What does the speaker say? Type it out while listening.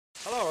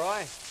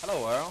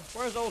Hello, Earl.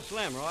 Where's old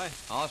Slim, Roy?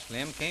 Oh,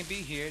 Slim can't be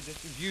here,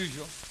 just as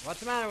usual. What's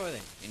the matter with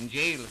him? In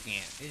jail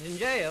again. He's in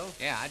jail?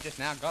 Yeah, I just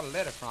now got a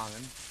letter from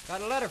him.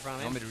 Got a letter from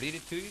him? Want me to read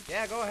it to you?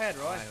 Yeah, go ahead,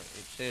 Roy.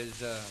 It says,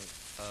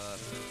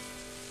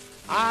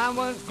 I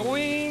was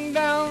going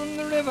down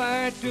the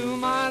river to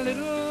my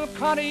little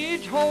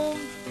cottage home.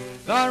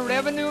 The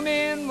revenue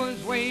man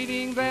was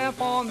waiting there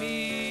for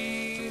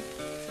me.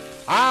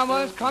 I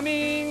was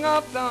coming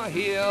up the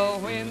hill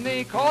when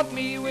they caught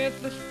me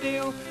with the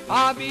still.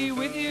 I'll be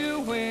with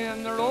you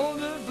when the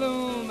roses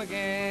bloom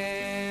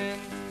again.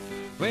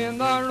 When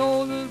the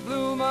roses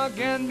bloom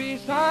again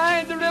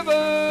beside the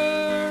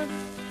river,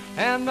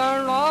 and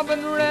the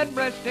robin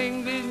redbreast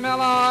sings his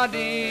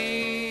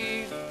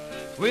melody.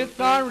 With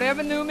the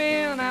revenue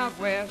men out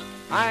west,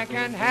 I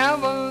can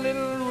have a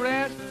little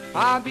rest.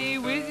 I'll be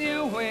with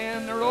you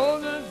when the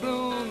roses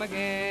bloom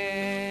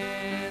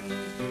again.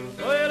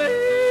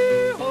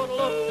 Hoily,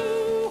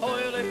 hodlo,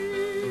 hoily.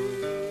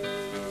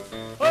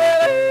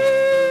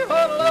 Hoily,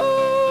 hodlo,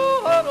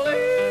 hoily,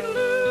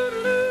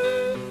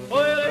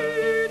 hoily.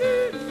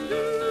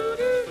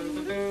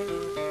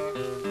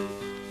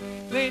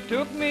 They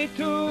took me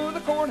to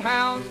the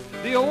courthouse.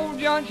 The old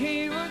judge,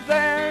 he was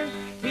there.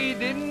 He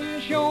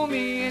didn't show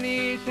me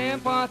any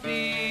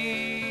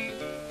sympathy.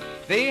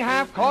 They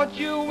have caught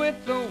you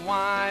with the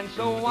wine,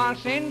 so I'll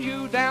send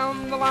you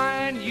down the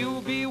line. You'll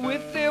be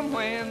with them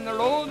when the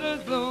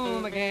roses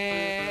bloom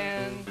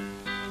again.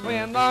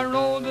 When the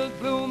roses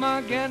bloom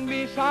again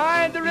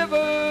beside the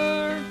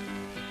river,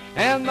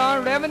 and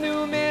the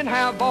revenue men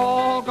have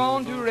all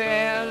gone to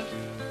rest,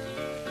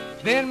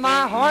 then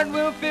my heart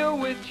will fill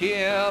with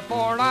cheer,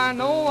 for I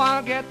know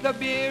I'll get the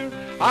beer.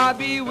 I'll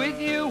be with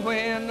you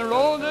when the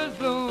roses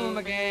bloom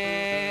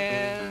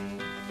again.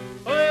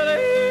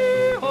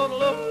 Hoily,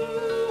 hodlo,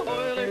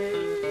 hoily.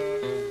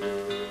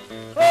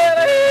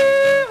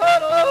 Hoily,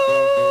 hodlo,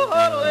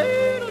 hoily,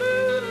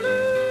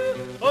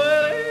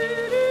 hoily.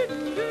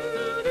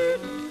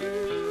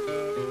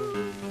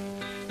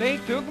 They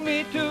took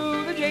me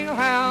to the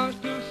jailhouse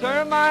to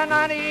serve my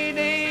 90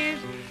 days,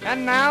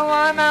 and now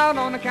I'm out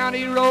on the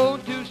county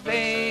road to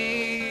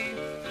stay.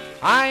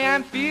 I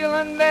am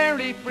feeling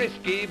very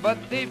frisky, but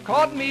they've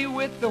caught me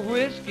with the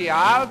whiskey.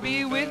 I'll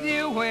be with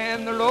you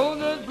when the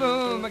roses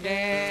bloom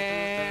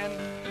again.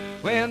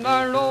 When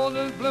the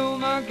roses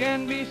bloom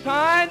again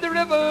beside the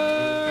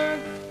river,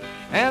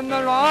 and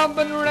the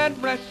robin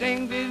redbreast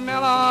sings his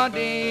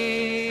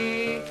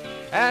melody.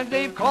 As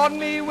they've caught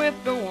me with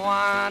the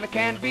wine, I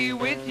can't be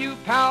with you,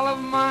 pal of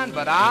mine,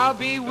 but I'll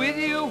be with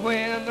you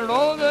when the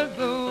roses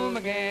bloom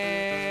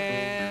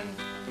again.